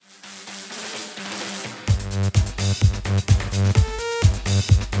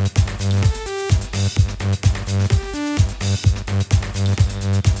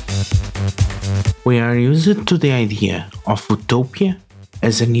We are used to the idea of utopia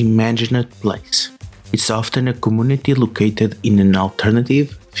as an imagined place. It's often a community located in an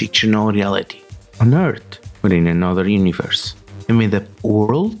alternative fictional reality, on Earth or in another universe. A made-up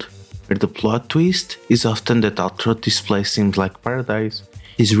world where the plot twist is often that although this place seems like paradise,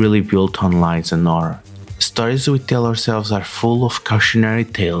 is really built on lies and horror. The stories we tell ourselves are full of cautionary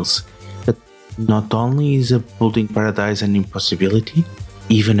tales that not only is a building paradise an impossibility,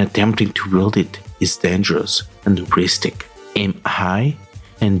 even attempting to build it is dangerous and hubristic. Aim high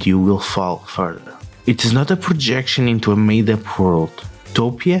and you will fall further. It is not a projection into a made-up world.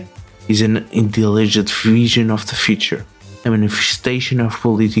 Utopia is an idealized vision of the future, a manifestation of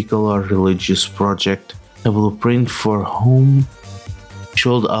political or religious project, a blueprint for whom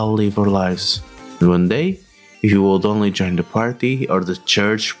should all live our lives. And one day, if you would only join the party or the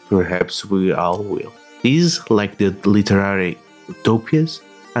church, perhaps we all will. These, like the literary utopias,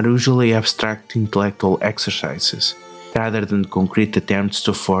 are usually abstract intellectual exercises, rather than concrete attempts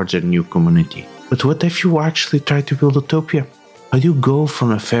to forge a new community. But what if you actually try to build utopia? How do you go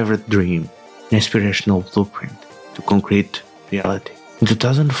from a favorite dream, an aspirational blueprint, to concrete reality? In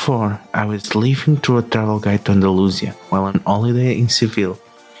 2004, I was living through a travel guide to Andalusia while on holiday in Seville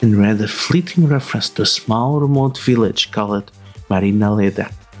and read a fleeting reference to a small remote village called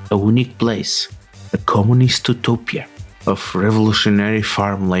Marinaleda, a unique place, a communist utopia of revolutionary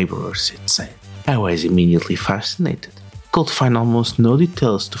farm laborers, it said. I was immediately fascinated. Could find almost no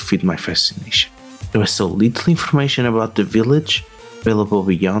details to feed my fascination. There was so little information about the village available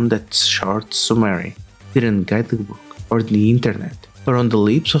beyond that short summary, didn't guidebook or the internet, or on the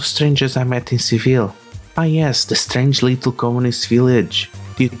lips of strangers I met in Seville. Ah yes, the strange little communist village,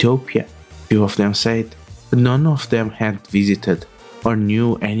 the utopia, few of them said, but none of them had visited or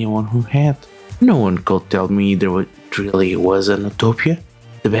knew anyone who had. No one could tell me there really was an utopia.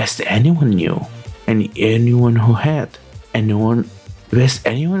 The best anyone knew, and anyone who had, the best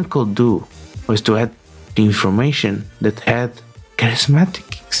anyone could do was to add the information that had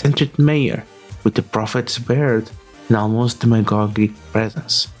charismatic, eccentric mayor with the prophet's beard and almost demagogic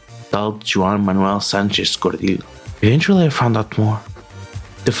presence, called Juan Manuel Sanchez Gordillo. Eventually I found out more.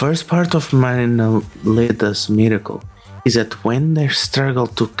 The first part of Marinaleda's miracle is that when their struggle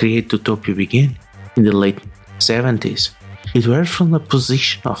to create utopia began, in the late 70s, it was from a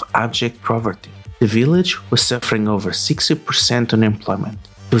position of abject poverty. The village was suffering over 60% unemployment.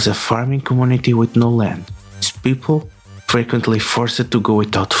 It was a farming community with no land. Its people frequently forced to go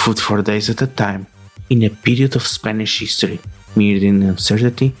without food for days at a time, in a period of Spanish history, mirrored in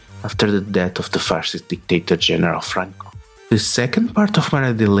uncertainty after the death of the fascist dictator General Franco. The second part of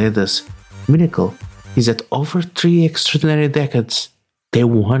Marinaleda's miracle is that over 3 extraordinary decades, they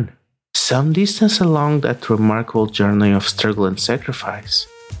won. Some distance along that remarkable journey of struggle and sacrifice.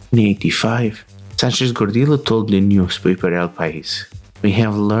 In 1985, Sanchez Gordillo told the newspaper El País, "We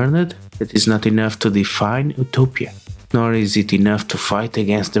have learned that it's not enough to define utopia, nor is it enough to fight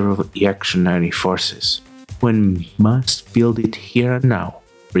against the reactionary forces. One must build it here and now,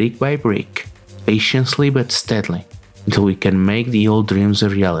 brick by brick, patiently but steadily, until we can make the old dreams a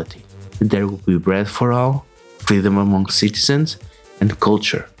reality. There will be bread for all, freedom among citizens, and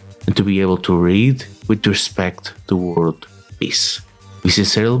culture, and to be able to read with respect the word peace. We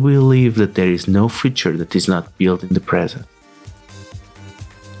sincerely believe that there is no future that is not built in the present."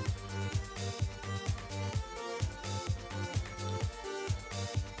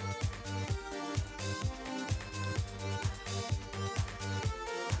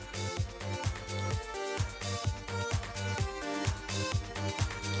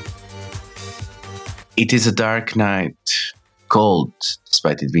 It is a dark night, cold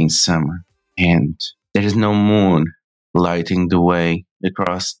despite it being summer, and there is no moon lighting the way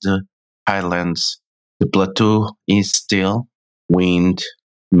across the highlands. The plateau is still, wind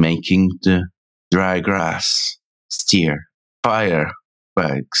making the dry grass stir.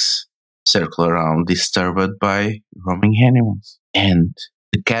 Firebugs circle around disturbed by roaming animals, and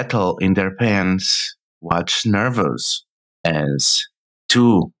the cattle in their pens watch nervous as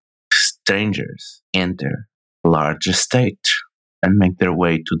 2 strangers enter a large estate and make their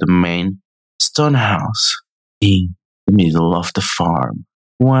way to the main stone house in the middle of the farm.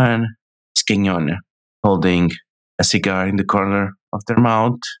 One is Quinona, holding a cigar in the corner of their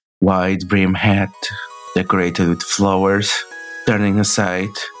mouth, wide brim hat decorated with flowers, turning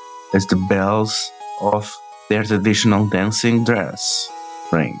aside as the bells of their traditional dancing dress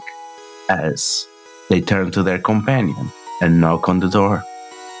ring as they turn to their companion and knock on the door.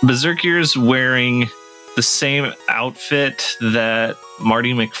 Berserkier's wearing the same outfit that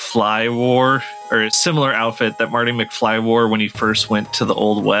Marty McFly wore, or a similar outfit that Marty McFly wore when he first went to the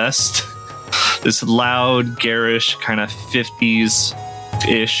Old West. this loud, garish, kind of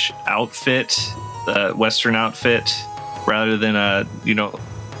 50s-ish outfit, Western outfit, rather than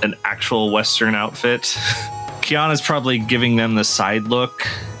an actual Western outfit. Kiana's probably giving them the side look,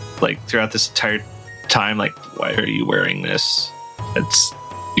 like throughout this entire time, like, why are you wearing this?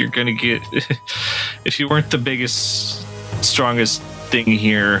 You're gonna get, if you weren't the biggest, strongest thing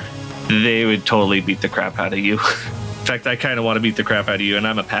here, they would totally beat the crap out of you. In fact, I kind of want to beat the crap out of you, and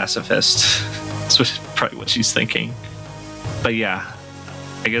I'm a pacifist. That's probably what she's thinking. But yeah,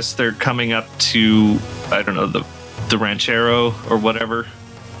 I guess they're coming up to, I don't know, the ranchero or whatever.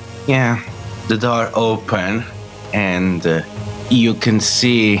 Yeah, the door open, and you can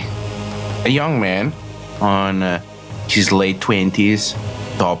see a young man on his late 20s,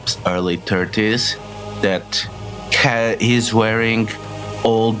 tops early 30s, that he's wearing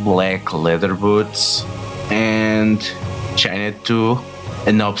old black leather boots and shined to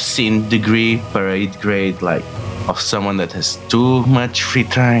an obscene degree, parade grade, like of someone that has too much free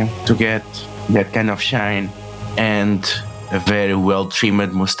time to get that kind of shine, and a very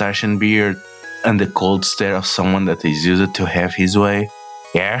well-trimmed mustache and beard, and the cold stare of someone that is used to have his way.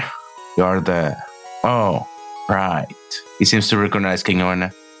 Yeah? You're the... Oh, right. He seems to recognize King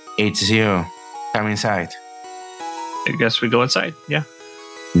Ona. It's you. Come inside. I guess we go inside, yeah.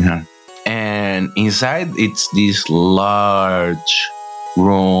 Yeah. And inside, it's this large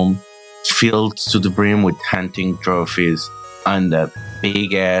room filled to the brim with hunting trophies and a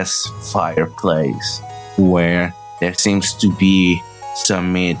big-ass fireplace where there seems to be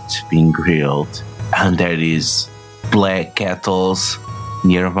some meat being grilled. And there is black kettles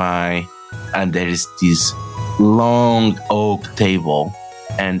nearby. And there is this long oak table.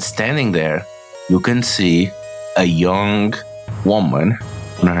 And standing there, you can see a young woman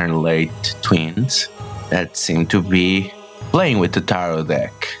in her late 20s that seem to be playing with the tarot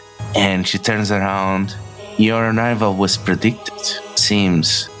deck. And she turns around. Your arrival was predicted.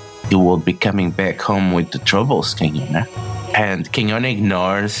 Seems you will be coming back home with the troubles, King Ona. And King Ona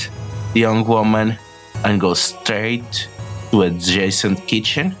ignores the young woman and goes straight to adjacent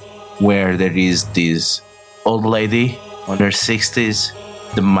kitchen where there is this old lady on her 60s,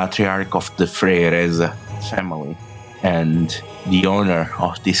 the matriarch of the Freireza family and the owner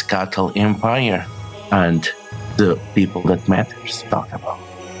of this cattle empire and the people that matters to talk about.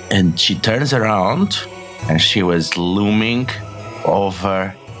 And she turns around and she was looming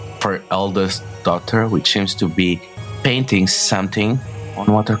over her eldest daughter, which seems to be painting something on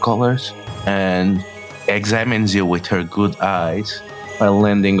watercolors, and examines you with her good eyes while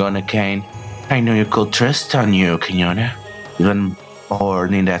landing on a cane. I know you could trust on you, King Ona. Even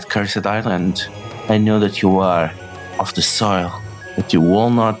born in that cursed island, I know that you are of the soil, that you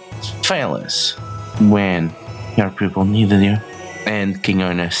will not fail us when your people needed you. And King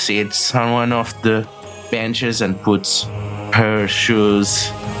Ona sits on one of the benches and puts her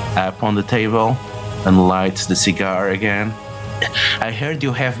shoes up on the table and lights the cigar again. I heard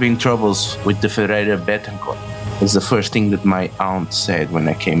you have been troubles with the Ferreira Betancourt. It's the first thing that my aunt said when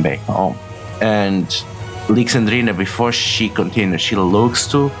I came back home. And Alexandrina, before she continues, she looks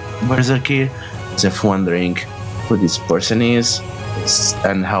to Berserkir as if wondering who this person is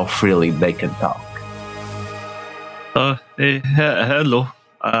and how freely they can talk. Hello.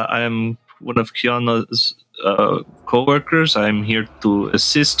 I am one of Kiana's co-workers. I'm here to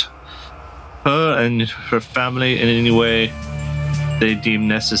assist her and her family in any way they deem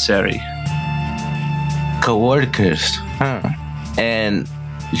necessary. Co-workers, huh? And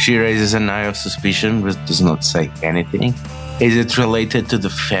she raises an eye of suspicion but does not say anything. Is it related to the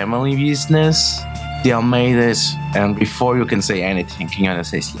family business, the Almeidas? And before you can say anything, King Ona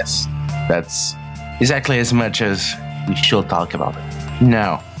says yes. That's exactly as much as we should talk about it.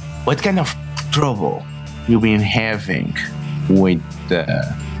 Now, what kind of trouble you been having with the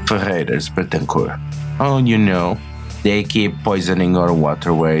Ferreiras Betancourt? Oh, you know, they keep poisoning our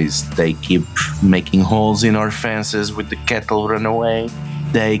waterways. They keep making holes in our fences with the cattle run away.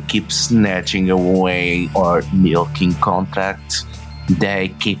 They keep snatching away our milking contracts.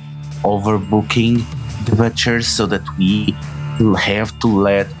 They keep overbooking the butchers so that we have to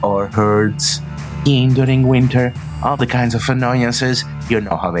let our herds in during winter. All the kinds of annoyances. You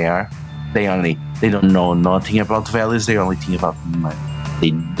know how they are. They don't know nothing about values. They only think about money.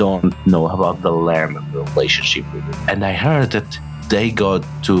 They don't know about the land and the relationship with it. And I heard that they got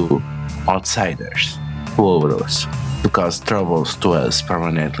to outsiders, pueblos, to cause troubles to us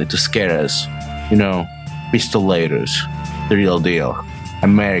permanently, to scare us. You know, pistoleros, the real deal.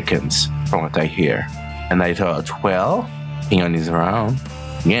 Americans, from what I hear. And I thought, well, King Ona is around.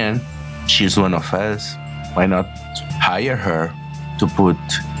 Again, she's one of us. Why not hire her to put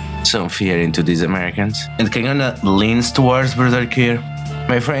some fear into these Americans. And Kagana leans towards Berserkir.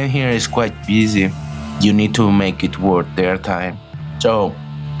 My friend here is quite busy. You need to make it worth their time. So,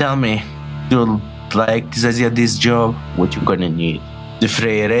 tell me, do you like this job? What you gonna need? The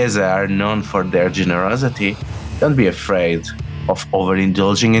Freyreza are known for their generosity. Don't be afraid of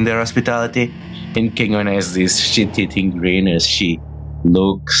overindulging in their hospitality. And Kagana has this shit-eating grin as she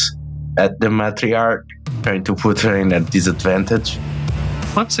looks at the matriarch, trying to put her in a disadvantage.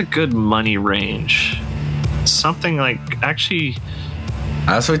 What's a good money range? Something like actually.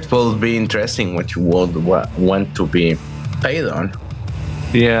 Also, it will be interesting what you would want to be paid on.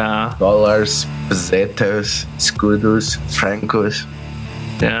 Yeah. Dollars, pesetas, escudos, francos.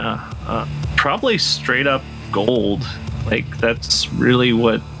 Yeah. Probably straight up gold. Like, that's really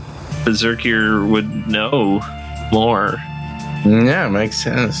what Berserkir would know more. Yeah, makes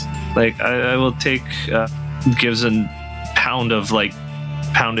sense. Like, I will take, gives a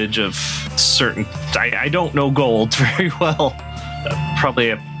poundage of certain, I don't know gold very well.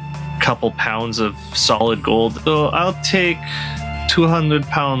 Probably a couple pounds of solid gold. So I'll take 200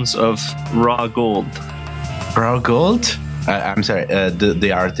 pounds of raw gold. Raw gold? I'm sorry,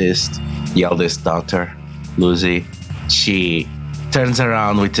 the artist, the eldest daughter, Lucy, she turns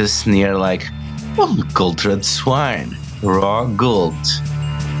around with a sneer like, cultured swine, raw gold.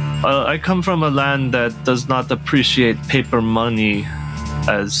 I come from a land that does not appreciate paper money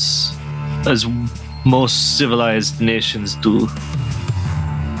as most civilized nations do.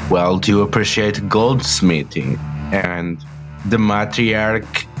 Well, do you appreciate goldsmithing? And the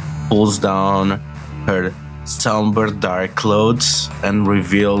matriarch pulls down her somber dark clothes and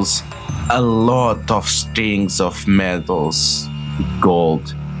reveals a lot of strings of metals,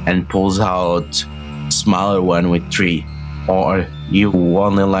 gold, and pulls out smaller one with 3. Or you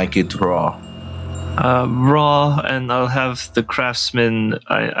only like it raw? Raw, and I'll have the craftsman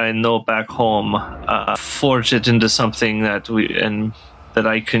I know back home forge it into something that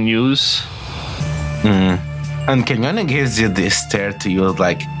I can use. And Kenyana gives you this stare to you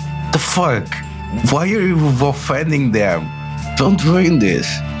like, the fuck? Why are you offending them? Don't ruin this.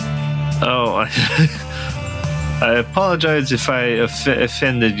 Oh, I apologize if I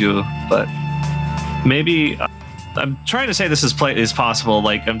offended you, but maybe I'm trying to say this as politely as possible.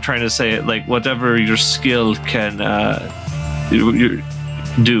 Like, I'm trying to say it like whatever your skill can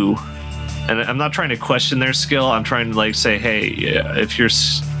do. And I'm not trying to question their skill. I'm trying to like say, hey, if you're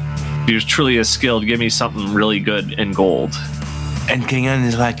truly as skilled, give me something really good in gold. And Kenyan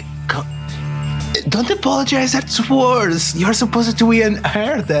is like, don't apologize, that's worse. You're supposed to be an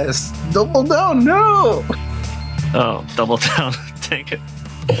artist. Double down, no. Oh, double down. Take it.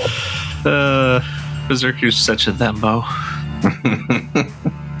 Berserkir's such a thembo.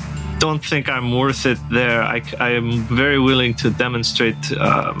 Don't think I'm worth it there. I am very willing to demonstrate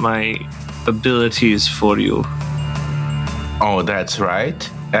my abilities for you. Oh, that's right.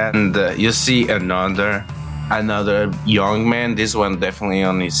 And you see another young man, this one definitely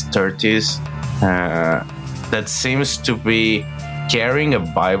on his 30s, that seems to be carrying a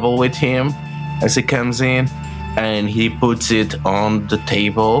Bible with him as he comes in, and he puts it on the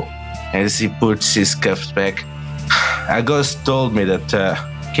table as he puts his cuffs back. A ghost told me that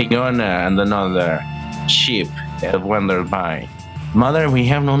King Ona and another ship have wandered by. Mother, we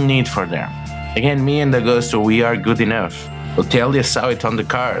have no need for them. Again, me and the ghost, we are good enough. Otelia saw it on the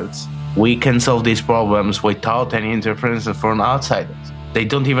cards. We can solve these problems without any interference from outsiders. They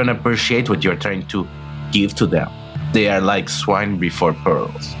don't even appreciate what you're trying to give to them. They are like swine before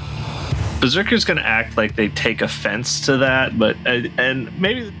pearls. Berserker's gonna act like they take offense to that, but and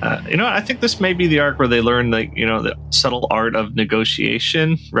maybe I think this may be the arc where they learn the subtle art of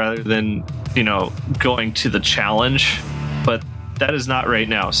negotiation rather than going to the challenge. But that is not right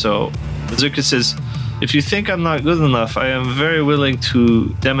now. So Berserker says, if you think I'm not good enough, I am very willing to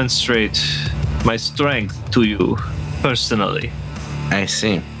demonstrate my strength to you personally. I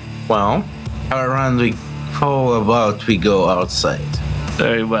see. Well, how about we go outside?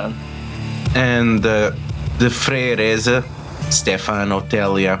 Very well. And the Freyreza, Stefan,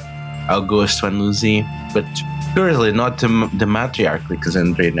 Otelia, Augusto, and Lucy, but currently not the matriarch,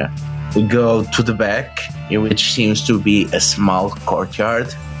 Cassandrina. We go to the back, in which seems to be a small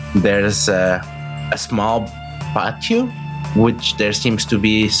courtyard. There's a small patio, which there seems to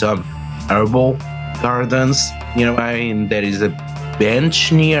be some herbal gardens. There is a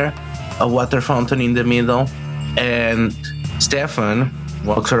bench near a water fountain in the middle. And Stefan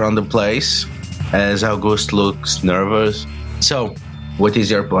walks around the place as August looks nervous. So, what is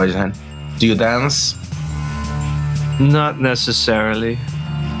your poison? Do you dance? Not necessarily.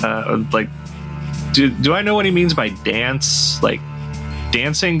 Do I know what he means by dance? Like,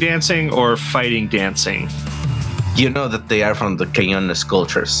 dancing or fighting dancing? You know that they are from the Keonis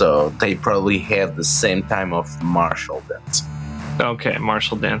culture, so they probably have the same time of martial dance. Okay,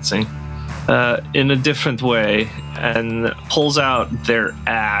 martial dancing. In a different way, and pulls out their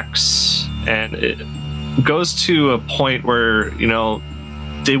axe, and it goes to a point where,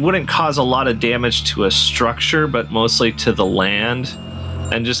 they wouldn't cause a lot of damage to a structure, but mostly to the land,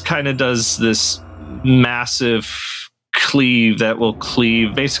 and just kind of does this massive cleave that will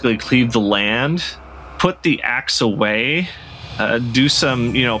basically cleave the land, put the axe away, do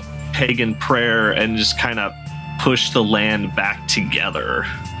some, pagan prayer, and just kind of push the land back together.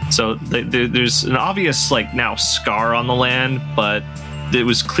 So there's an obvious, now scar on the land, but it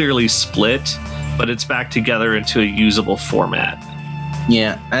was clearly split, but it's back together into a usable format.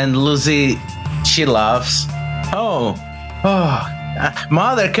 Yeah, and Lucy, she laughs. Oh,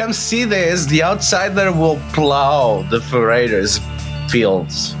 Mother, come see this. The outsider will plow the Ferreira's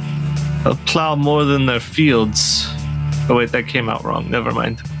fields. Plow more than their fields. Oh wait, that came out wrong. Never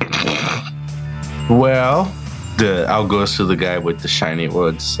mind. Well, I'll go to the guy with the shiny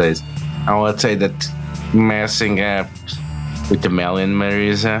wood. Says, I would say that messing up with the Melian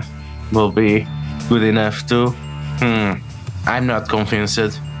Marisa will be good enough too. I'm not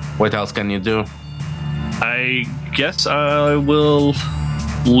convinced. What else can you do? I guess I will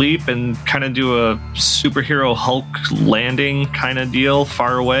leap and kind of do a superhero Hulk landing kind of deal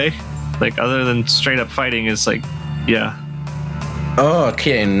far away. Other than straight up fighting is yeah.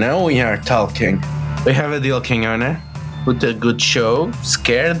 Okay, now we are talking. We have a deal, King Arne. Put a good show,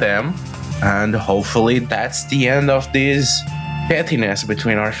 scare them, and hopefully that's the end of this pettiness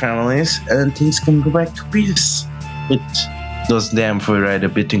between our families, and things can go back to peace. With those damn Ferreira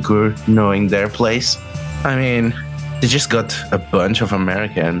Bittencourt knowing their place. I mean, they just got a bunch of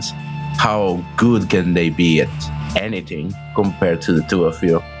Americans. How good can they be at anything compared to the two of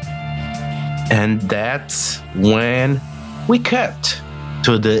you? And that's when we cut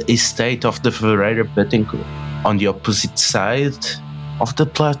to the estate of the Ferreira Bittencourt on the opposite side of the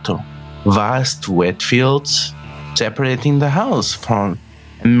plateau. Vast wet fields separating the house from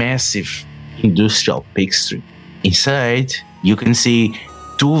a massive industrial piggery. Inside, you can see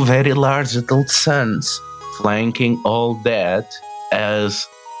two very large adult sons flanking all that as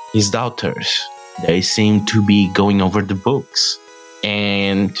his daughters. They seem to be going over the books.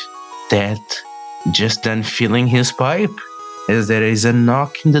 And that just done filling his pipe as there is a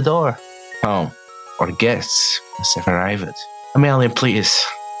knock in the door. Oh, our guests must have arrived. Amelia, please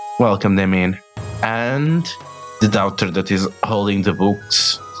welcome them in. And the daughter that is holding the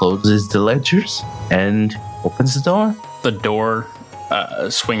books closes the ledgers and opens the door. The door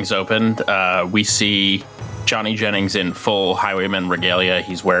swings open. We see Johnny Jennings in full highwayman regalia.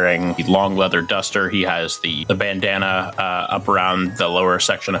 He's wearing a long leather duster. He has the bandana up around the lower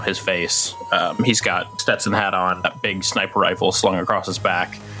section of his face. He's got Stetson hat on, a big sniper rifle slung across his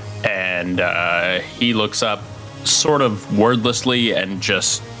back. And he looks up sort of wordlessly and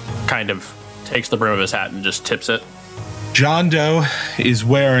just kind of takes the brim of his hat and just tips it. John Doe is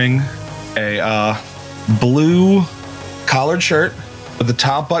wearing a blue collared shirt with the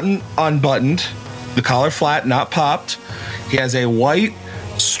top button unbuttoned, the collar flat, not popped. He has a white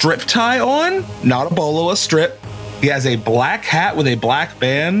strip tie on, not a bolo, a strip. He has a black hat with a black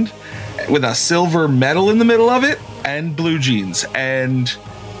band with a silver medal in the middle of it, and blue jeans. And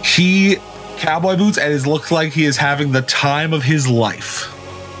he cowboy boots, and it looks like he is having the time of his life.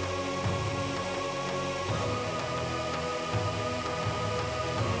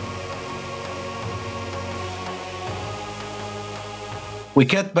 We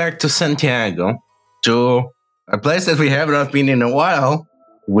get back to Santiago, to a place that we have not been in a while,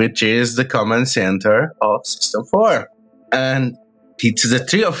 which is the command center of System 4. And it's the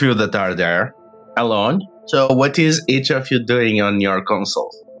three of you that are there, alone. So what is each of you doing on your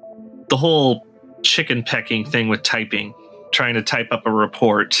console? The whole chicken pecking thing with typing, trying to type up a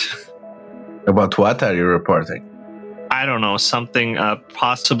report. About what are you reporting? I don't know, something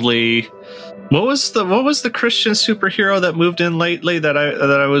possibly. What was the Christian superhero that moved in lately that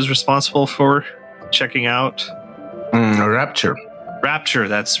I was responsible for checking out? Rapture. Rapture,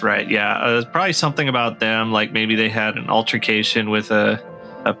 that's right. Yeah, probably something about them. Like maybe they had an altercation with a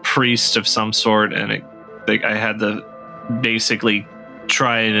priest of some sort, and I had to basically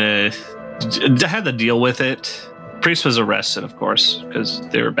try to. I had to deal with it. Priest was arrested, of course, because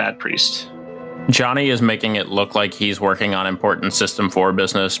they were a bad priest. Johnny is making it look like he's working on important System 4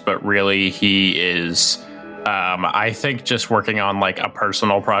 business, but really he is, I think, just working on like a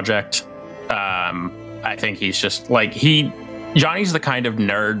personal project. I think he's just Johnny's the kind of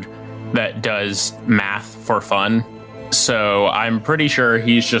nerd that does math for fun. So I'm pretty sure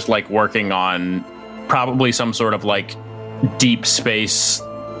he's just like working on probably some sort of like deep space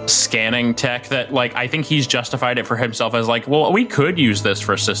scanning tech that like I think he's justified it for himself as like, well, we could use this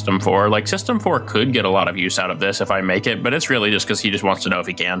for System 4. Like System 4 could get a lot of use out of this if I make it, but it's really just because he just wants to know if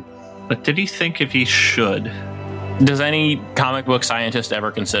he can. But did he think if he should? Does any comic book scientist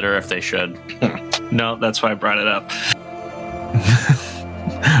ever consider if they should? No, that's why I brought it up.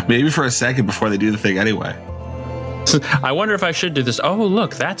 Maybe for a second before they do the thing anyway. I wonder if I should do this. Oh,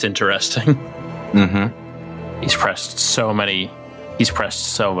 look, that's interesting. Mm-hmm. He's pressed so many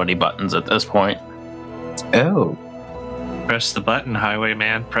buttons at this point. Oh. Press the button,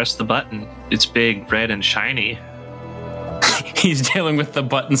 Highwayman. Press the button. It's big, red, and shiny. He's dealing with the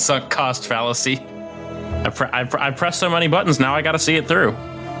button sunk cost fallacy. I pressed so many buttons, now I gotta see it through.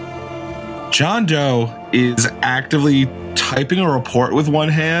 John Doe is actively typing a report with one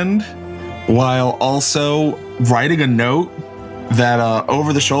hand while also writing a note that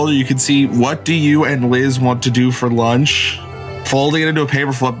over the shoulder you can see, what do you and Liz want to do for lunch? Folding it into a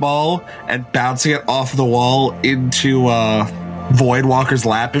paper football and bouncing it off the wall into Voidwalker's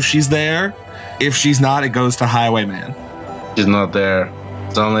lap if she's there. If she's not, it goes to Highwayman. She's not there.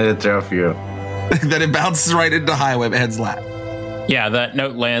 Don't let it trap you. Then it bounces right into Highwayman's lap. Yeah, that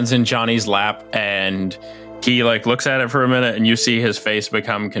note lands in Johnny's lap and he like looks at it for a minute and you see his face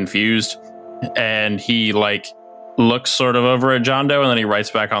become confused and he like looks sort of over at John Doe and then he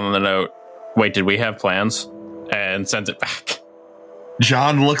writes back on the note, wait, did we have plans? And sends it back.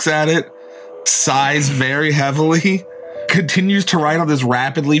 John looks at it, sighs very heavily, continues to write on this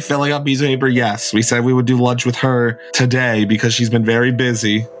rapidly filling up piece of paper. Yes, we said we would do lunch with her today because she's been very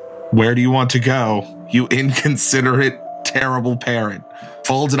busy. Where do you want to go? You inconsiderate, terrible parent.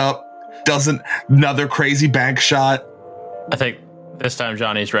 Folds it up, does another crazy bank shot. I think this time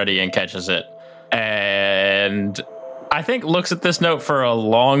Johnny's ready and catches it. And I think looks at this note for a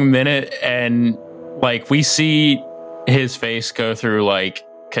long minute and like we see his face go through like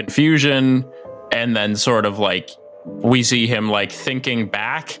confusion and then sort of like we see him like thinking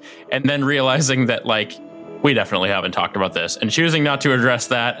back and then realizing that like we definitely haven't talked about this and choosing not to address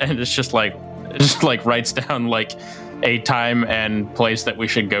that. And it's just like writes down like a time and place that we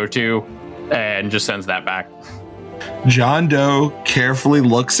should go to and just sends that back. John Doe carefully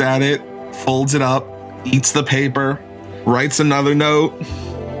looks at it, folds it up, eats the paper, writes another note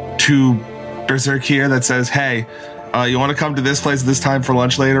to Berserk here that says, hey, you want to come to this place this time for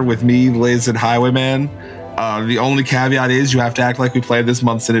lunch later with me, Liz, and Highwayman? The only caveat is you have to act like we planned this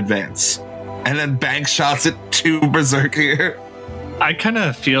months in advance. And then bank shots it to Berserkier. I kind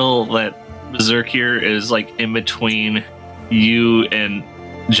of feel that Berserkier is like in between you and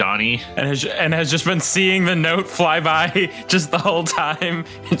Johnny, and has just been seeing the note fly by just the whole time.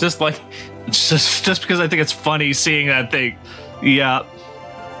 Just because I think it's funny seeing that thing. Yeah,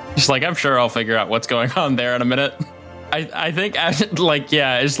 just like I'm sure I'll figure out what's going on there in a minute. I think it's like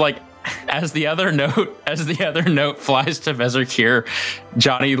as the other note flies to Berserkier,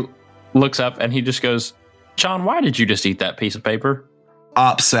 Johnny looks up and he just goes, John, why did you just eat that piece of paper?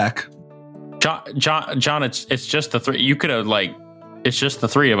 OPSEC. John, it's just the three. You could have it's just the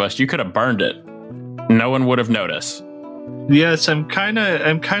three of us. You could have burned it. No one would have noticed. Yes, I'm kind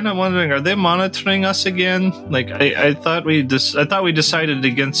of wondering, are they monitoring us again? Like I thought we decided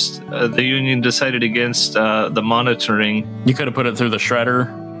against the union decided against the monitoring. You could have put it through the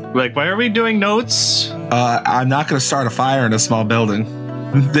shredder. Like, why are we doing notes? I'm not going to start a fire in a small building.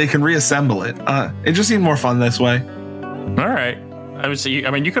 They can reassemble it. It just seemed more fun this way. All right.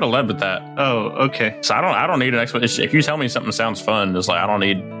 You could have led with that. Oh, okay. So I don't need an explanation. If you tell me something sounds fun, it's like I don't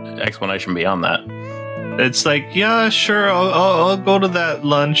need explanation beyond that. It's like, yeah, sure. I'll go to that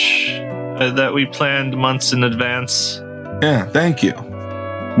lunch that we planned months in advance. Yeah, thank you.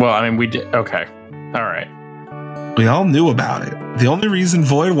 Well, I mean, we did. Okay. All right. We all knew about it. The only reason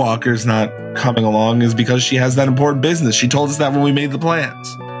Voidwalker's not coming along is because she has that important business. She told us that when we made the plans.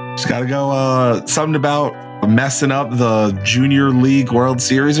 She's got to go, something about messing up the Junior League World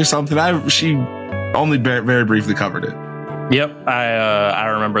Series or something. She only very briefly covered it. Yep. I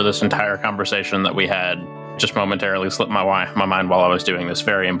remember this entire conversation that we had just momentarily slipped my mind while I was doing this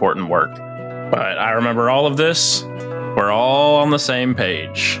very important work. But I remember all of this. We're all on the same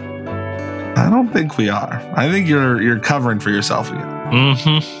page. I don't think we are. I think you're covering for yourself again.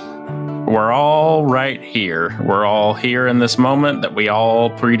 Mm-hmm. We're all right here. We're all here in this moment that we all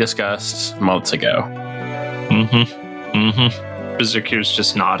pre-discussed months ago. Mm-hmm. Mm-hmm. Berserkier's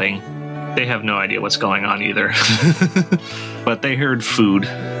just nodding. They have no idea what's going on either. But they heard food.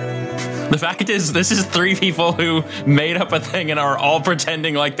 The fact is, this is 3 people who made up a thing and are all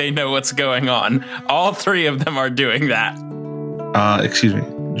pretending like they know what's going on. All 3 of them are doing that. Excuse me.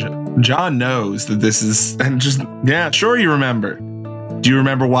 John knows that this is, and just, yeah, sure you remember. Do you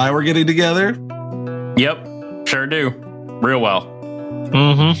remember why we're getting together? Yep, sure do. Real well.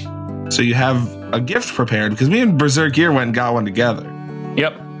 Mm-hmm. So you have a gift prepared, because me and Berserk Gear went and got one together.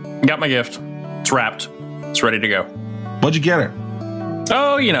 Yep, got my gift. It's wrapped. It's ready to go. What'd you get her?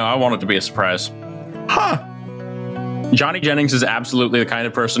 Oh, I want it to be a surprise. Huh. Johnny Jennings is absolutely the kind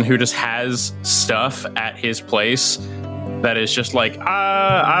of person who just has stuff at his place that is just like,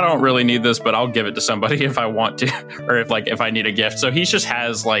 I don't really need this, but I'll give it to somebody if I want to, or if I need a gift. So he just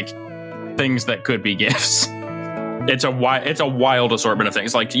has like things that could be gifts. It's a wild assortment of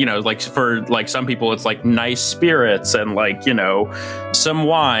things. Like, like for like some people, it's like nice spirits and like, some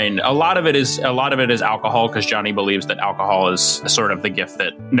wine. A lot of it is alcohol, because Johnny believes that alcohol is sort of the gift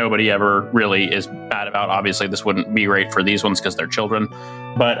that nobody ever really is bad about. Obviously, this wouldn't be great for these ones because they're children.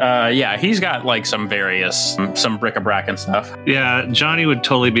 But yeah, he's got like some bric-a-brac and stuff. Yeah, Johnny would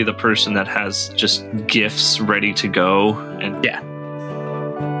totally be the person that has just gifts ready to go, and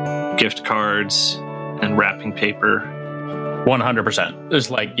gift cards and wrapping paper. 100%. It's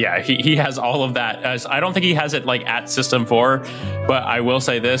like, yeah, he has all of that. I don't think he has it like at System 4, but I will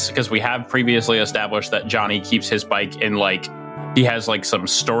say this, because we have previously established that Johnny keeps his bike in like, he has like some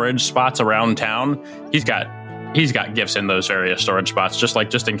storage spots around town. He's got gifts in those various storage spots,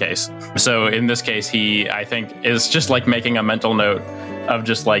 just in case. So in this case, he, I think, is just like making a mental note of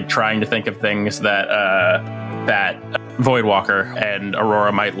just like trying to think of things that Voidwalker and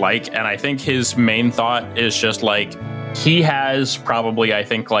Aurora might like. And I think his main thought is just like, he has probably, I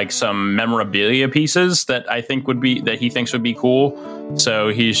think, like some memorabilia pieces that he thinks would be cool. So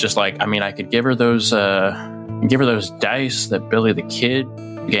he's just like, I mean, I could give her those dice that Billy the Kid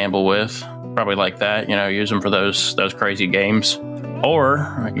gamble with. Probably like that, use them for those crazy games. Or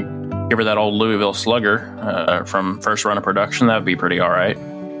I can give her that old Louisville Slugger from first run of production. That'd be pretty all right.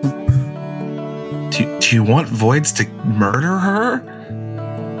 Do you want Voids to murder her?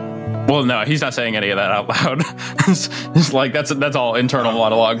 Well, no, he's not saying any of that out loud. It's like that's all internal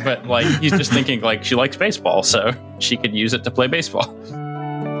monologue. But like he's just thinking like she likes baseball, so she could use it to play baseball.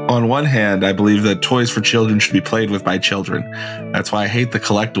 On one hand, I believe that toys for children should be played with by children. That's why I hate the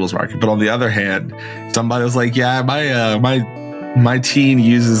collectibles market. But on the other hand, somebody was like, "Yeah, my teen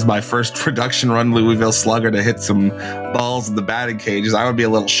uses my first production run Louisville Slugger to hit some balls in the batting cages." I would be a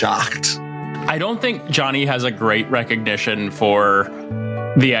little shocked. I don't think Johnny has a great recognition for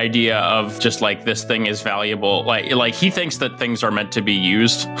the idea of just like this thing is valuable. Like he thinks that things are meant to be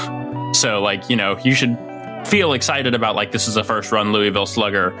used. So like, you should feel excited about like this is a first run Louisville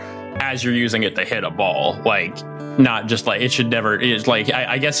Slugger as you're using it to hit a ball. Like not just like it should never. It's like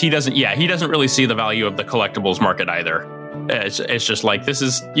I guess he doesn't really see the value of the collectibles market either. It's just like this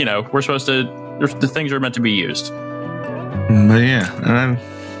is we're supposed to. The things are meant to be used. But yeah.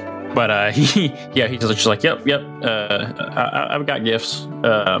 But he's just like, yep. I've got gifts.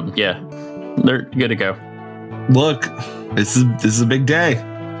 Yeah, they're good to go. Look, this is a big day.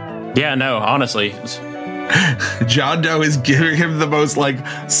 Yeah, no, honestly. John Doe is giving him the most like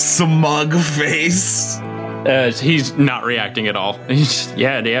smug face. He's not reacting at all. He's just,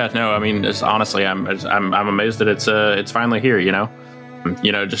 no. I mean, honestly, I'm amazed that it's finally here.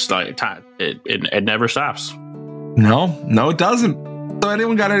 Just like it never stops. No, it doesn't. So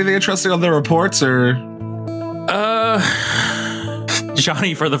anyone got anything interesting on the reports or?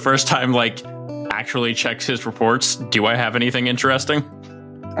 Johnny, for the first time, like actually checks his reports. Do I have anything interesting?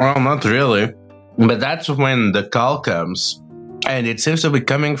 Well, not really. But that's when the call comes, and it seems to be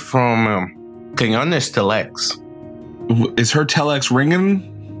coming from Cleona's telex. Is her telex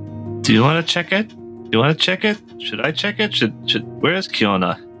ringing? Do you want to check it? Should I check it? Where is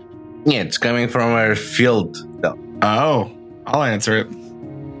Kiona? Yeah, it's coming from her field. Oh, I'll answer it.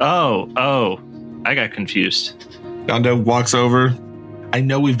 Oh, I got confused. John Doe walks over. I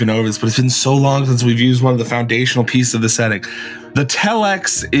know we've been over this, but it's been so long since we've used one of the foundational pieces of the setting. The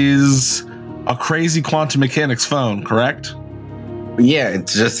telex is a crazy quantum mechanics phone, correct? Yeah,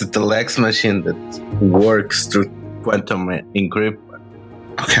 it's just a telex machine that works through quantum encryption.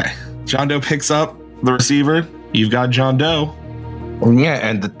 Okay. John Doe picks up the receiver. You've got John Doe. Yeah,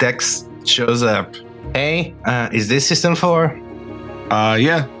 and the text shows up. Hey, is this System 4?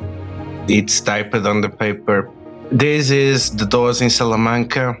 Yeah. It's typed on the paper. This is the doors in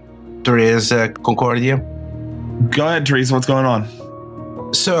Salamanca. Teresa Concordia. Go ahead, Teresa. What's going on?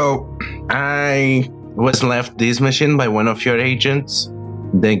 So, I was left this machine by one of your agents.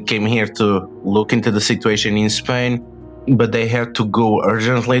 They came here to look into the situation in Spain. but they have to go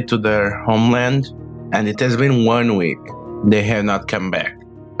urgently to their homeland, and it has been 1 week. They have not come back.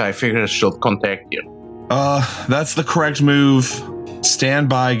 I figured I should contact you. That's the correct move. Stand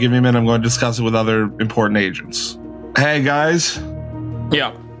by, give me a minute, I'm going to discuss it with other important agents. Hey, guys.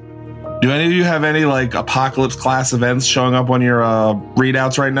 Yeah. Do any of you have any, like, apocalypse class events showing up on your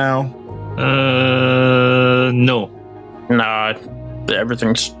readouts right now? No. Nah,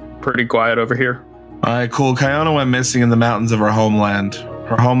 everything's pretty quiet over here. All right, cool. Kiona went missing in the mountains of her homeland.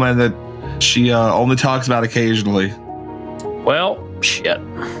 Her homeland that she only talks about occasionally. Well, shit.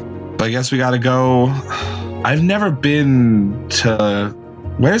 But I guess we gotta go. I've never been to...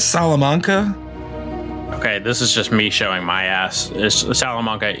 Where's Salamanca? Okay, this is just me showing my ass.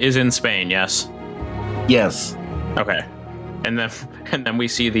 Salamanca is in Spain, yes? Yes. Okay. And then we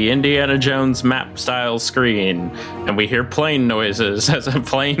see the Indiana Jones map style screen, and we hear plane noises as a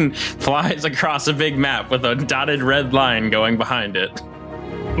plane flies across a big map with a dotted red line going behind it.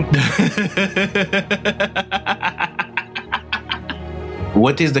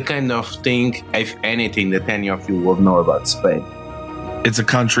 What is the kind of thing, if anything, that any of you will know about Spain? It's a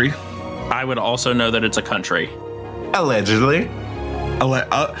country. I would also know that it's a country. Allegedly.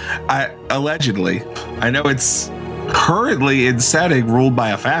 Allegedly. I know it's currently in setting ruled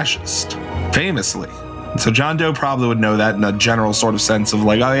by a fascist, famously. So John Doe probably would know that in a general sort of sense of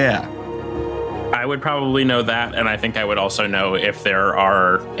like, oh yeah. I would probably know that, and I think I would also know if there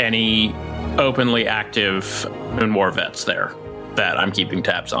are any openly active Moon War vets there that I'm keeping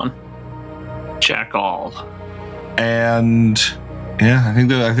tabs on. Check all. And yeah, I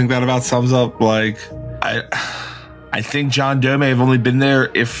think that about sums up. Like, I think John Doe may have only been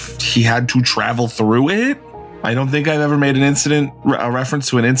there if he had to travel through it. I don't think I've ever made a reference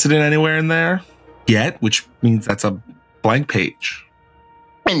to an incident anywhere in there yet, which means that's a blank page.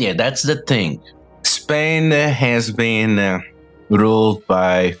 And yeah, that's the thing. Spain has been ruled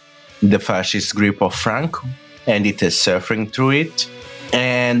by the fascist grip of Franco, and it is suffering through it,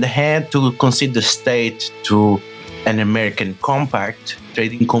 and had to concede the state to an American compact,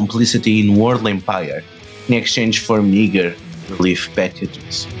 trading complicity in world empire in exchange for meager relief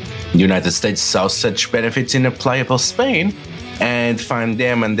packages. The United States saw such benefits in a pliable Spain and find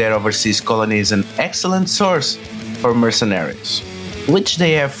them and their overseas colonies an excellent source for mercenaries, which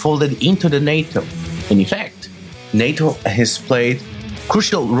they have folded into the NATO. And in fact, NATO has played a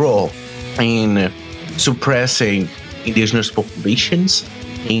crucial role in suppressing indigenous populations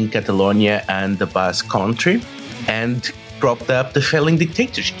in Catalonia and the Basque Country and propped up the failing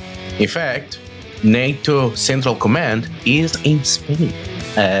dictatorship. In fact, NATO Central Command is in Spain,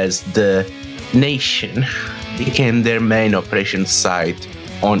 as the nation became their main operation site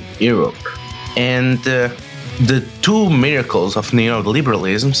on Europe. And the two miracles of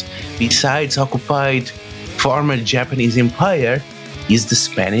neoliberalism, besides occupied former Japanese empire, is the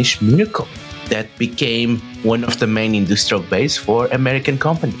Spanish miracle that became one of the main industrial base for American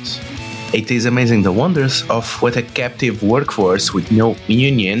companies. It is amazing the wonders of what a captive workforce with no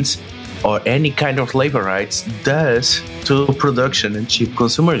unions or any kind of labor rights does to production and cheap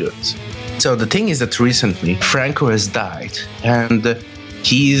consumer goods. So the thing is that recently Franco has died, and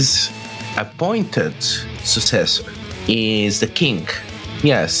his appointed successor is the king.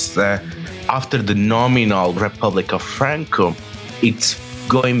 Yes, after the nominal Republic of Franco, it's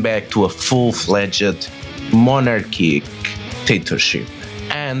going back to a full-fledged monarchic dictatorship.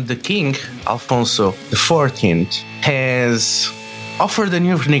 And the king, Alfonso XIV, has offered a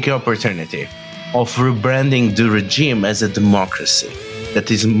unique opportunity of rebranding the regime as a democracy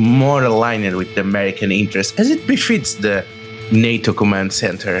that is more aligned with the American interests, as it befits the NATO command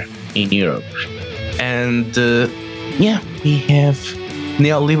center in Europe. And we have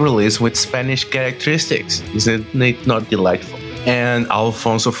neoliberalism with Spanish characteristics. Isn't it not delightful? And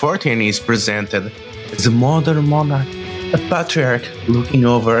Alfonso XIV is presented as a modern monarch, a patriarch looking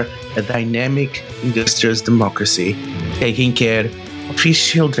over a dynamic industrious democracy, taking care of his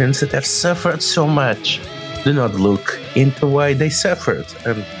children that have suffered so much. Do not look into why they suffered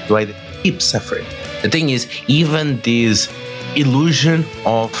and why they keep suffering. The thing is, even this illusion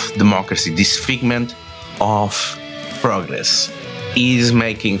of democracy, this figment of progress, is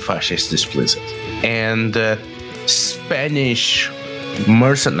making fascists displeased. And Spanish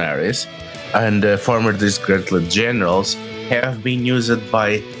mercenaries and former disgruntled generals have been used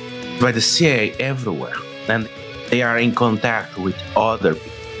by the CIA everywhere, and they are in contact with other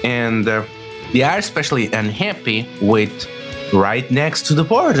people. And they are especially unhappy with, right next to the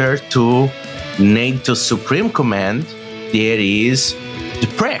border to NATO Supreme Command, there is the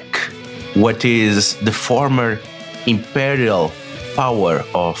PREC, what is the former imperial power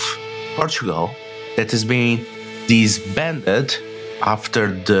of Portugal that has been disbanded after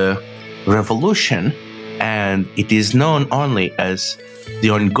the revolution, and it is known only as the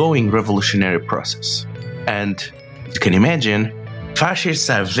ongoing revolutionary process. And you can imagine, fascists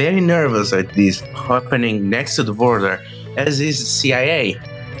are very nervous at this happening next to the border, as is the CIA.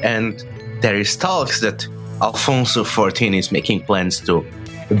 And there is talks that Alfonso XIV is making plans to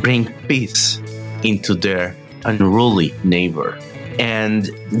bring peace into their unruly neighbor. And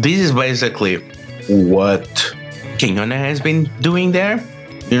this is basically what King Yona has been doing there.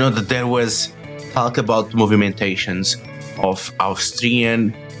 You know that there was talk about movementations of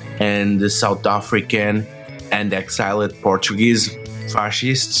Austrian and South African and exiled Portuguese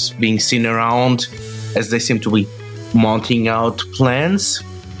fascists being seen around, as they seem to be mounting out plans.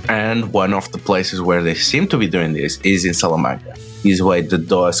 And one of the places where they seem to be doing this is in Salamanca. This is why the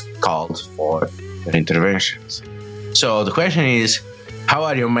DOS called for their interventions. So the question is, how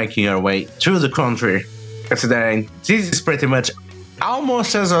are you making your way through the country, considering this is pretty much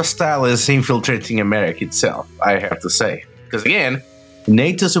almost as hostile as infiltrating America itself, I have to say. Because again,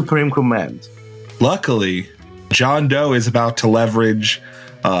 NATO Supreme Command. Luckily, John Doe is about to leverage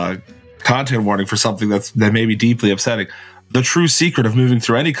content warning for something that may be deeply upsetting. The true secret of moving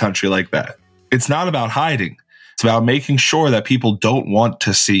through any country like that. It's not about hiding. It's about making sure that people don't want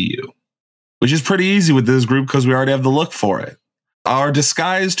to see you, which is pretty easy with this group because we already have the look for it. Our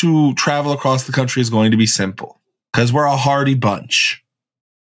disguise to travel across the country is going to be simple because we're a hardy bunch.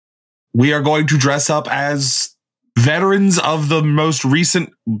 We are going to dress up as veterans of the most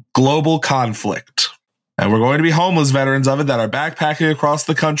recent global conflict. And we're going to be homeless veterans of it that are backpacking across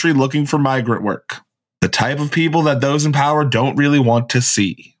the country looking for migrant work. The type of people that those in power don't really want to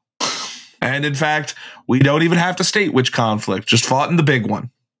see. And in fact, we don't even have to state which conflict, just fought in the big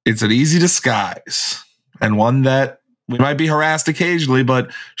one. It's an easy disguise, and one that we might be harassed occasionally,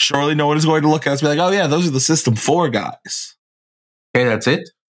 but surely no one is going to look at us and be like, oh yeah, those are the System 4 guys. Okay, that's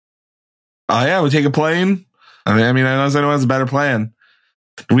it? Oh yeah, we take a plane. I mean, I know anyone has a better plan.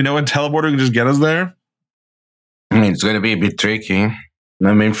 Do we know when teleporter can just get us there? I mean, it's going to be a bit tricky.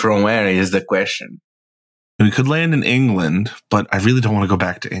 I mean, from where is the question? We could land in England, but I really don't want to go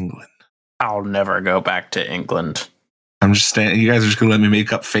back to England. I'll never go back to England. I'm just saying, you guys are just going to let me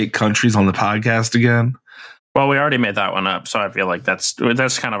make up fake countries on the podcast again? Well, we already made that one up, so I feel like that's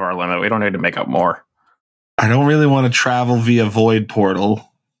kind of our limit. We don't need to make up more. I don't really want to travel via Void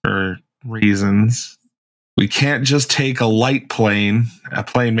Portal for reasons. We can't just take a light plane, a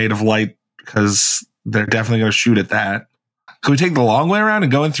plane made of light, because they're definitely going to shoot at that. Could we take the long way around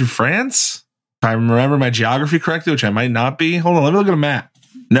and go in through France? If I remember my geography correctly, which I might not be. Hold on, let me look at a map.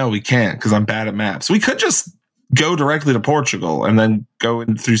 No, we can't, because I'm bad at maps. We could just go directly to Portugal and then go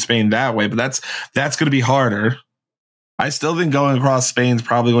in through Spain that way, but that's going to be harder. I still think going across Spain is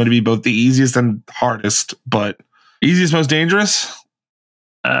probably going to be both the easiest and hardest, but easiest, most dangerous?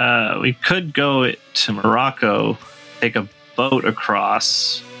 We could go to Morocco, take a boat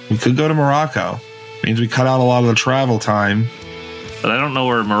across. We could go to Morocco. Means we cut out a lot of the travel time. But I don't know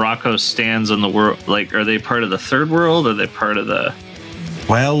where Morocco stands in the world. Like, are they part of the third world? Or are they part of the...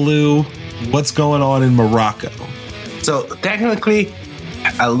 Well, Lou, what's going on in Morocco? So, technically,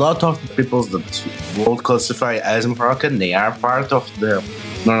 a lot of the people that won't classify as Moroccan, they are part of the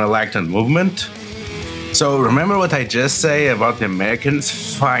non-elected movement. So, remember what I just said about the Americans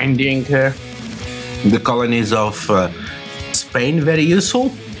finding the colonies of Spain very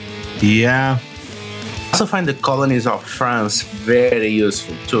useful? Yeah. I also find the colonies of France very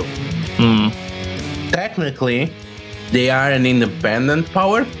useful too. Technically, they are an independent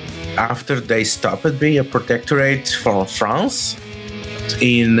power after they stopped being a protectorate from France.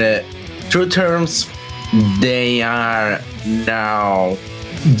 In true terms, they are now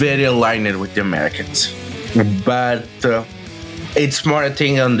very aligned with the Americans. But it's more a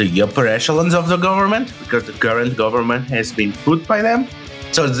thing on the upper echelons of the government, because the current government has been put by them.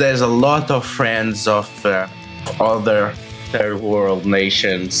 So there's a lot of friends of other third world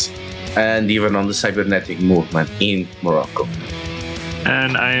nations and even on the cybernetic movement in Morocco.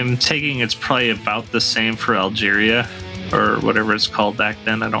 And I am taking it's probably about the same for Algeria or whatever it's called back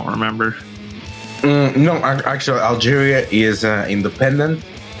then. I don't remember. No, actually, Algeria is independent.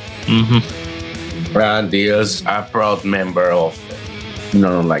 And is a proud member of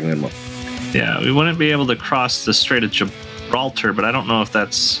non-aligned movement. Yeah, we wouldn't be able to cross the Strait of Gibraltar, but I don't know if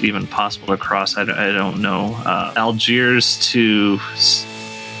that's even possible to cross. I don't know. Algiers to...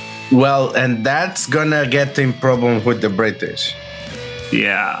 Well, and that's gonna get in problem with the British.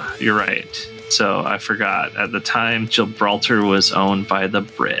 Yeah, you're right. So I forgot. At the time, Gibraltar was owned by the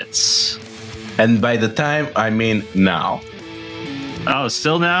Brits. And by the time, I mean now. Oh,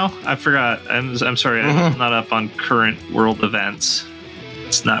 still now? I forgot. I'm sorry. I'm not up on current world events.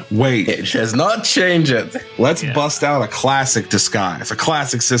 It's not. Wait, It has not changed. let's Yeah. bust out a classic disguise, a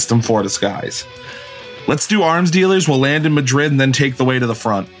classic system 4 disguise. Let's do arms dealers. We'll land in Madrid and then take the way to the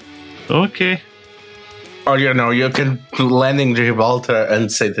front. Okay. Or, you can land in Gibraltar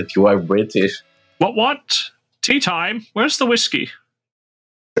and say that you are British. What? Tea time? Where's the whiskey?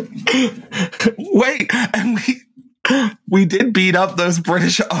 Wait, and we did beat up those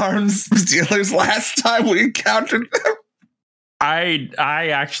British arms dealers last time we encountered them. I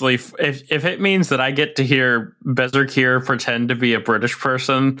actually, if it means that I get to hear Bezerkir pretend to be a British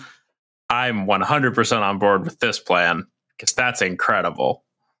person, I'm 100% on board with this plan, because that's incredible.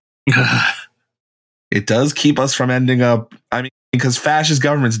 It does keep us from ending up, because fascist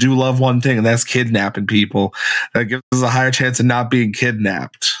governments do love one thing, and that's kidnapping people. That gives us a higher chance of not being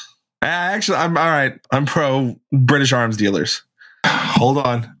kidnapped. Actually, I'm all right. I'm pro British arms dealers. Hold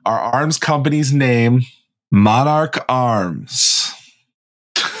on. Our arms company's name, Monarch Arms.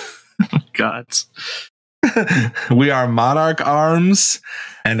 Gods. We are Monarch Arms,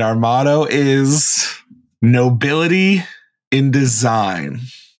 and our motto is nobility in design.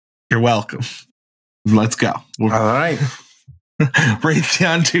 You're welcome. Let's go. All right.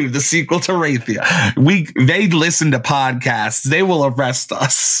 Raytheon 2, the sequel to Raytheon. They listen to podcasts. They will arrest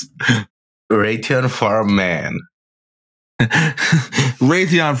us. Raytheon for a man.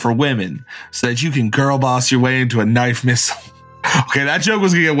 Raytheon for women, so that you can girl boss your way into a knife missile. Okay, that joke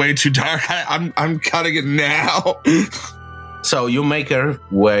was gonna get way too dark. I'm cutting it now. So you make your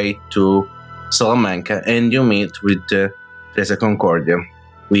way to Salamanca and you meet with Teresa Concordia,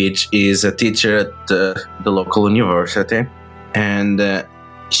 which is a teacher at the local university. And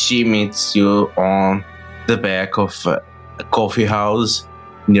she meets you on the back of a coffee house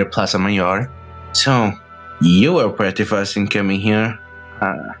near Plaza Mayor. So you were pretty fast in coming here.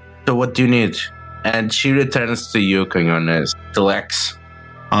 So what do you need? And she returns to you, Quinones. Telex.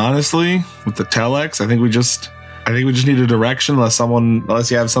 Honestly, with the telex, I think we just need a direction. Unless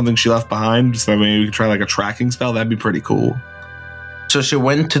you have something she left behind, so maybe we could try like a tracking spell. That'd be pretty cool. So she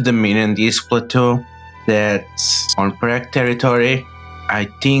went to the Mirandese plateau that's on Prague territory. I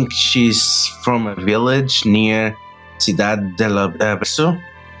think she's from a village near Ciudad de la Bexo.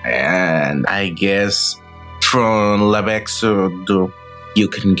 And I guess from La Bexo you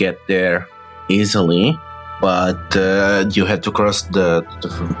can get there easily. But you had to cross the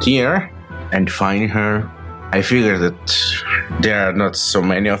frontier and find her. I figure that there are not so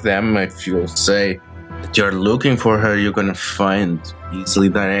many of them. If you say that you're looking for her, you're going to find easily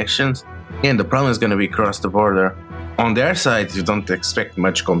directions. And the problem is going to be cross the border. On their side, you don't expect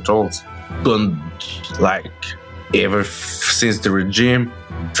much controls. Ever since the regime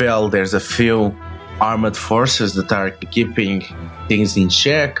fell, there's a few armored forces that are keeping things in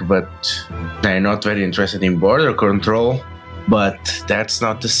check, but they're not very interested in border control. But that's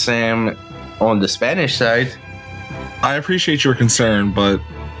not the same on the Spanish side. I appreciate your concern, but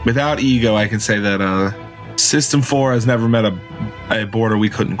without ego, I can say that System 4 has never met a border we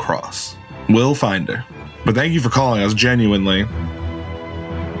couldn't cross. We'll find her. But thank you for calling us, genuinely.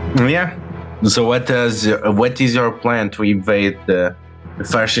 Yeah. So what is your plan to invade the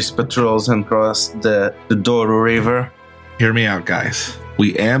fascist patrols and cross the Douro River? Hear me out, guys.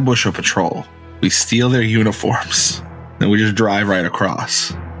 We ambush a patrol. We steal their uniforms. Then we just drive right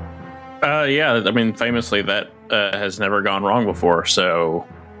across. Yeah, I mean, famously, that has never gone wrong before. So,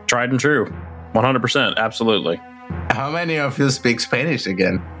 tried and true. 100%, absolutely. How many of you speak Spanish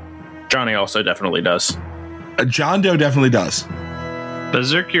again? Johnny also definitely does. John Doe definitely does.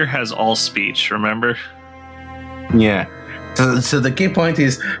 Berserkir has all speech, remember? Yeah. So the key point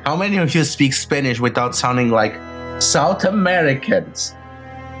is, how many of you speak Spanish without sounding like South Americans?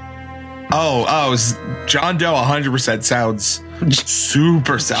 John Doe 100% sounds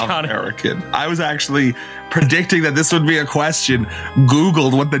super South Johnny. American. I was actually predicting that this would be a question.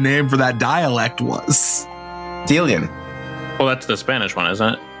 Googled what the name for that dialect was. Castilian. Well, that's the Spanish one,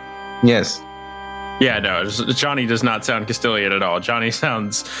 isn't it? Yes. Yeah, no, Johnny does not sound Castilian at all. Johnny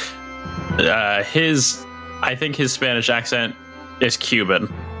sounds... I think his Spanish accent is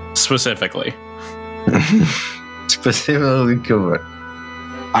Cuban, specifically. Specifically Cuba.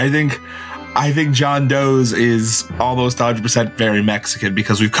 I think John Doe's is almost 100% very Mexican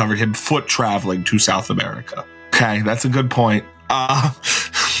because we've covered him foot traveling to South America. Okay, that's a good point.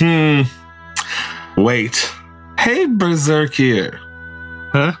 Wait. Hey, Berserkir.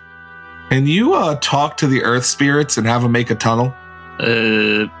 Huh? Can you talk to the Earth spirits and have them make a tunnel?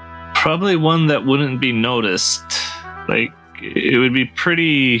 Probably one that wouldn't be noticed. Like, it would be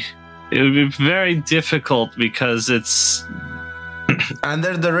very difficult because it's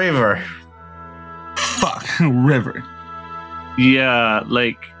Under the river. Fuck, river. Yeah,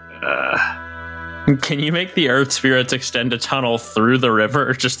 like Can you make the earth spirits extend a tunnel through the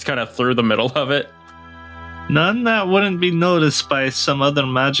river, just kind of through the middle of it? none that wouldn't be noticed by some other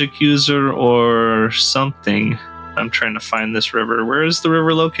magic user or something. I'm trying to find this river. Where is the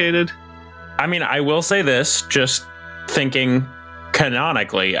river located? I mean, I will say this, just thinking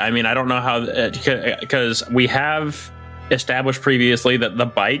canonically. I mean, I don't know how, because we have established previously that the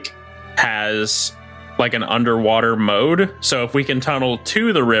bike has like an underwater mode. So if we can tunnel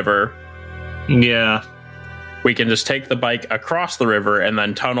to the river, Yeah. we can just take the bike across the river and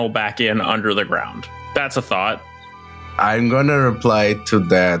then tunnel back in under the ground. That's a thought. I'm gonna reply to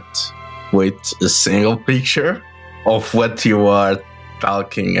that with a single picture of what you are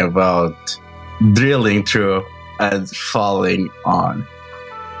talking about drilling through and falling on.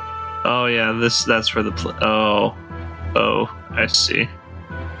 Oh yeah, that's for the oh, I see.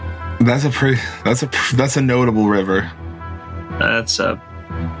 That's a notable river. That's a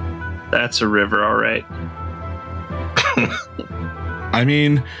river, all right. I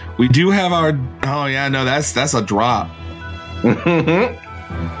mean, we do have our. Oh yeah, no, that's a drop.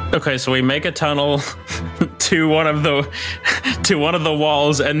 Okay, so we make a tunnel to one of the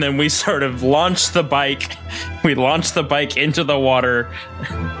walls, and then we sort of launch the bike. We launch the bike into the water.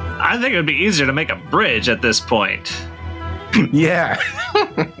 I think it would be easier to make a bridge at this point. Yeah.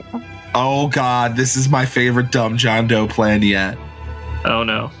 Oh god, this is my favorite dumb John Doe plan yet. Oh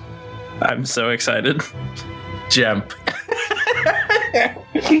no. I'm so excited. Jump.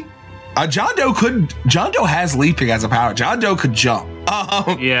 John Doe has leaping as a power. John Doe could jump.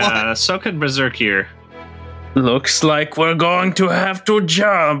 Yeah, so could Berserk here. Looks like we're going to have to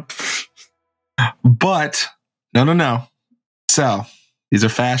jump. But no. So these are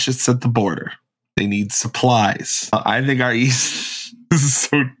fascists at the border. They need supplies. I think our east. This is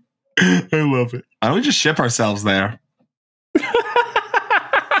so. I love it. Why don't we just ship ourselves there?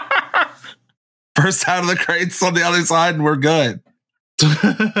 First out of the crates on the other side, and we're good.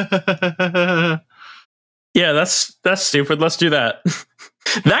 Yeah, that's stupid. Let's do that.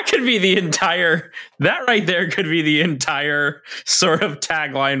 That could be that right there could be the entire sort of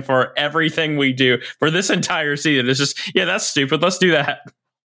tagline for everything we do for this entire season. It's just, yeah, that's stupid. Let's do that.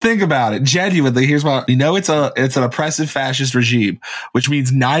 Think about it. Genuinely, here's what we know: it's an oppressive fascist regime, which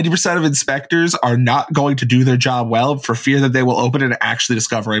means 90% of inspectors are not going to do their job well for fear that they will open and actually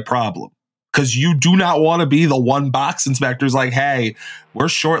discover a problem. Because you do not want to be the one box inspector's like, hey, we're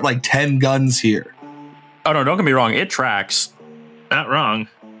short like 10 guns here. Oh no, don't get me wrong. It tracks. Not wrong.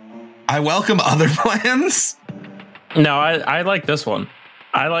 I welcome other plans. No, I like this one.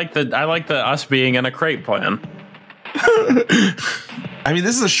 I like the us being in a crate plan. I mean,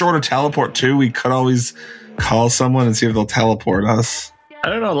 this is a shorter teleport too. We could always call someone and see if they'll teleport us. I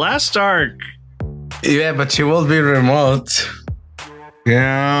don't know. Last arc. Yeah, but she will be remote.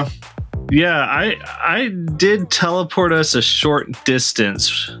 Yeah. Yeah, I did teleport us a short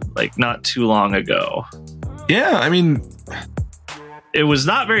distance, like not too long ago. Yeah, I mean, It was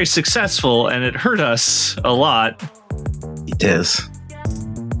not very successful, and it hurt us a lot. It is.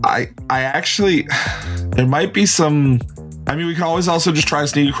 I actually, there might be some. I mean, we could always also just try to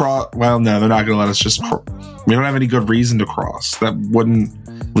sneak across. Well, no, they're not going to let us just. We don't have any good reason to cross. That wouldn't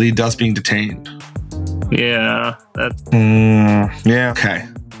lead to us being detained. Yeah, that. Yeah. Okay.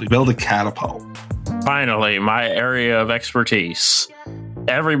 We build a catapult. Finally, my area of expertise.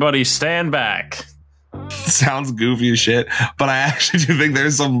 Everybody stand back. Sounds goofy as shit, but I actually do think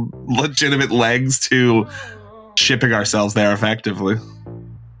there's some legitimate legs to shipping ourselves there effectively.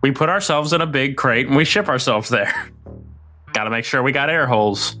 We put ourselves in a big crate and we ship ourselves there. Got to make sure we got air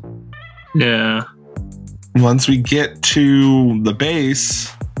holes. Yeah. Once we get to the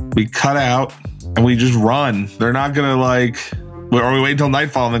base, we cut out and we just run. They're not gonna or we wait until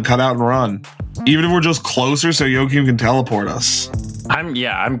nightfall and then cut out and run. Even if we're just closer so Joachim can teleport us. I'm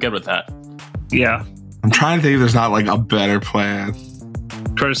good with that. Yeah. I'm trying to think if there's not a better plan.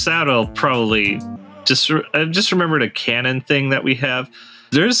 Corsado probably I just remembered a canon thing that we have.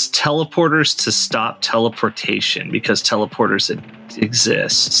 There's teleporters to stop teleportation because teleporters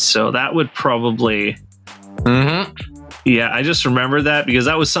exist. So that would probably. Mm-hmm. Yeah, I just remember that because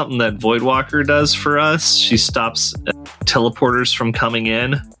that was something that Voidwalker does for us. She stops teleporters from coming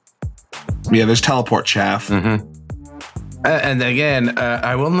in. Yeah, there's teleport chaff. Mm-hmm. And again,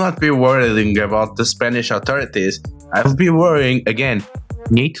 I will not be worrying about the Spanish authorities. I will be worrying, again,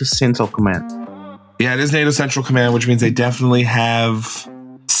 NATO Central Command. Yeah, it is NATO Central Command, which means they definitely have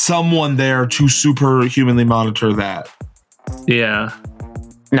someone there to superhumanly monitor that. Yeah.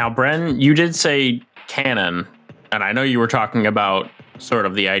 Now, Bren, you did say canon, and I know you were talking about sort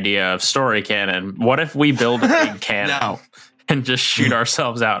of the idea of story cannon. What if we build a big cannon No. and just shoot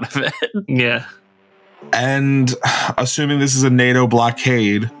ourselves out of it? Yeah. And assuming this is a NATO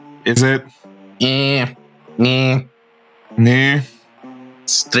blockade, is it? Yeah. Nah.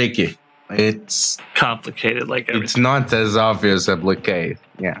 It's tricky. It's Complicated like everything. it's not as obvious a blockade.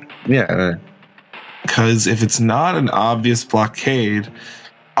 Yeah. Because if it's not an obvious blockade,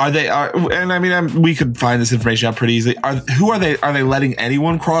 we could find this information out pretty easily. Are they letting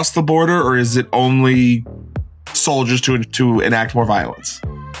anyone cross the border, or is it only soldiers to enact more violence?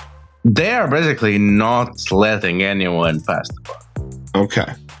 They are basically not letting anyone pass the border.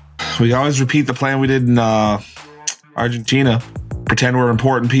 Okay. We always repeat the plan we did in Argentina. Pretend we're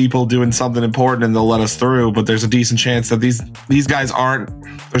important people doing something important and they'll let us through, but there's a decent chance that these guys aren't.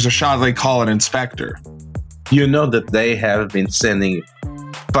 There's a shot they call an inspector. You know that they have been sending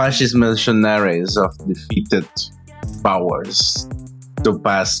fascist mercenaries of defeated powers to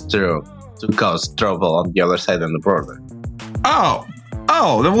pass through to cause trouble on the other side of the border. Oh,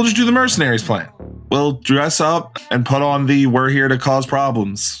 then we'll just do the mercenaries plan. We'll dress up and put on the "we're here to cause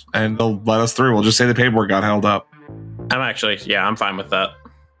problems" and they'll let us through. We'll just say the paperwork got held up. I'm fine with that.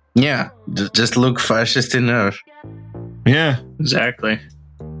 Yeah, just look fascist enough. Yeah. Exactly.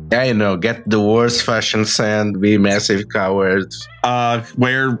 Yeah, get the worst fashions and be massive cowards.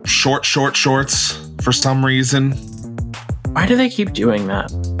 Wear short shorts for some reason. Why do they keep doing that?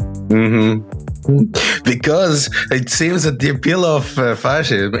 Mm-hmm. Because it seems that the appeal of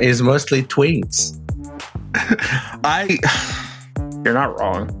fascism is mostly twinks. You're not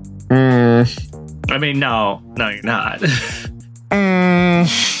wrong. I mean, no, you're not.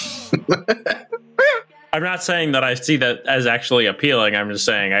 I'm not saying that I see that as actually appealing. I'm just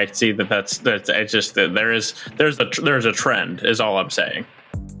saying I see that's it's just that there's a trend is all I'm saying.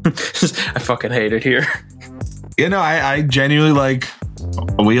 I fucking hate it here. I genuinely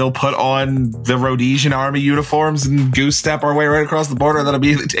we'll put on the Rhodesian army uniforms and goose step our way right across the border and then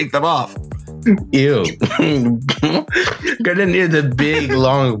immediately take them off. Ew. Gonna need a big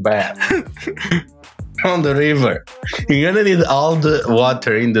long bath on the river. You're gonna need all the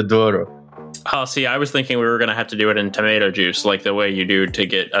water in the Douro. Oh, see, I was thinking we were gonna have to do it in tomato juice, like the way you do to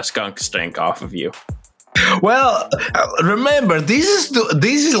get a skunk stink off of you. Well, remember, this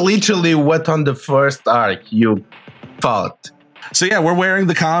is literally what on the first arc you thought. So yeah, we're wearing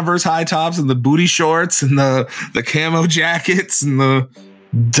the Converse high tops and the booty shorts and the camo jackets and the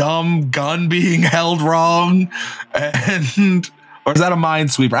dumb gun being held wrong, or is that a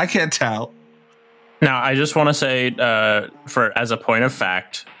minesweeper? I can't tell. Now, I just want to say, as a point of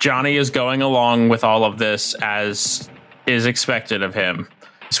fact, Johnny is going along with all of this as is expected of him.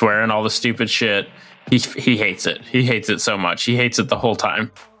 He's wearing all the stupid shit. He hates it. He hates it so much. He hates it the whole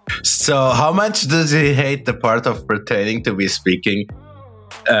time. So, how much does he hate the part of pretending to be speaking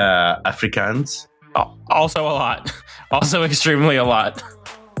Afrikaans? Also a lot. Also extremely a lot.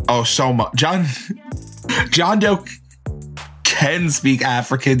 Oh, so much. John Doe can speak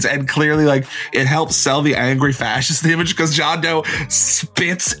Africans, and clearly it helps sell the angry fascist image because John Doe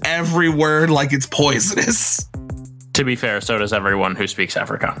spits every word like it's poisonous. To be fair, so does everyone who speaks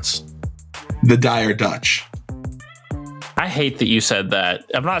Afrikaans. The dire Dutch. I hate that you said that.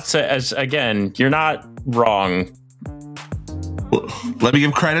 I'm not saying, again, you're not wrong. Let me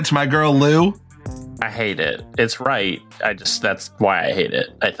give credit to my girl Lou. I hate it. It's right. That's why I hate it,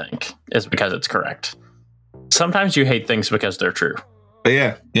 I think, is because it's correct. Sometimes you hate things because they're true. But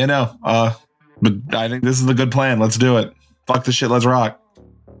yeah, but I think this is a good plan. Let's do it. Fuck this shit. Let's rock.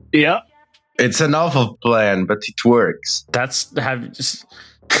 Yeah. It's an awful plan, but it works.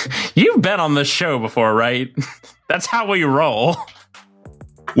 You've been on this show before, right? That's how we roll.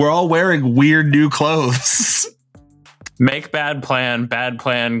 We're all wearing weird new clothes. Make bad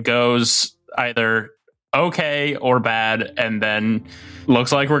plan goes either okay or bad, and then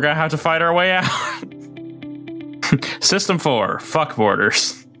looks like we're gonna have to fight our way out. System 4, fuck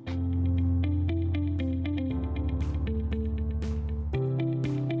borders.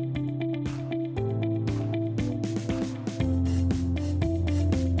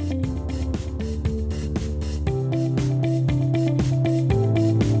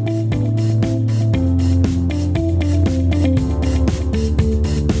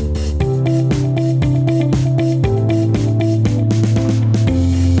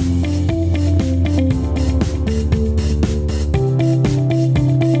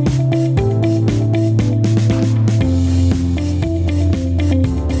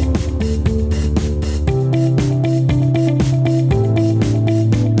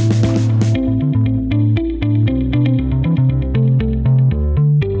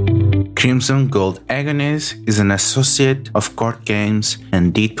 Crimson Gold Agonist is an associate of Court Games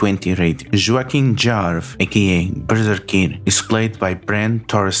and D20 Radio. Joaquin Jarv, aka Berserkir, is played by Brent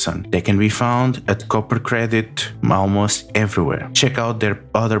Thorson. They can be found at Copper Credit almost everywhere. Check out their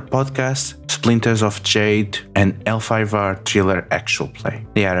other podcasts, Splinters of Jade and L5R Thriller Actual Play.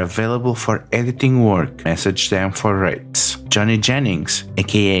 They are available for editing work. Message them for rates. Johnny Jennings,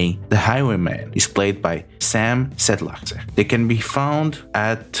 aka The Highwayman, is played by Sam Sedlacek. They can be found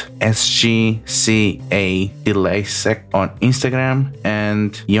at SGCA on Instagram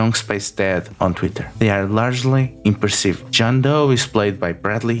and Young Space Dad on Twitter. They are largely imperceptible. John Doe is played by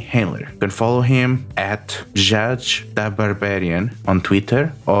Bradley Handler. You can follow him at Judge the Barbarian on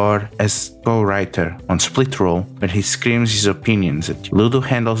Twitter or as co-writer on Split Roll, where he screams his opinions at you. Ludo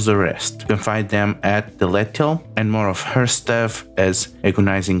handles the rest. You can find them at The Lethal and more of her stuff as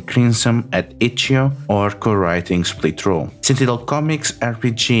Agonizing Crimson at Itch.io or co-writing Split Roll. Citadel Comics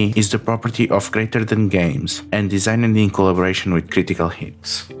RPG is the property of Greater Than Games and designed in collaboration with Critical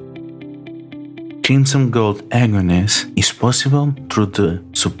Hits. Crimson Gold Agonist is possible through the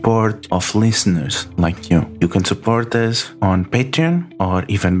support of listeners like you. You can support us on Patreon, or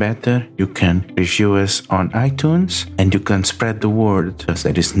even better, you can review us on iTunes, and you can spread the word, because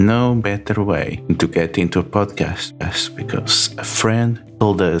there is no better way to get into a podcast because a friend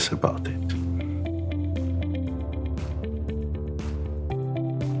told us about it.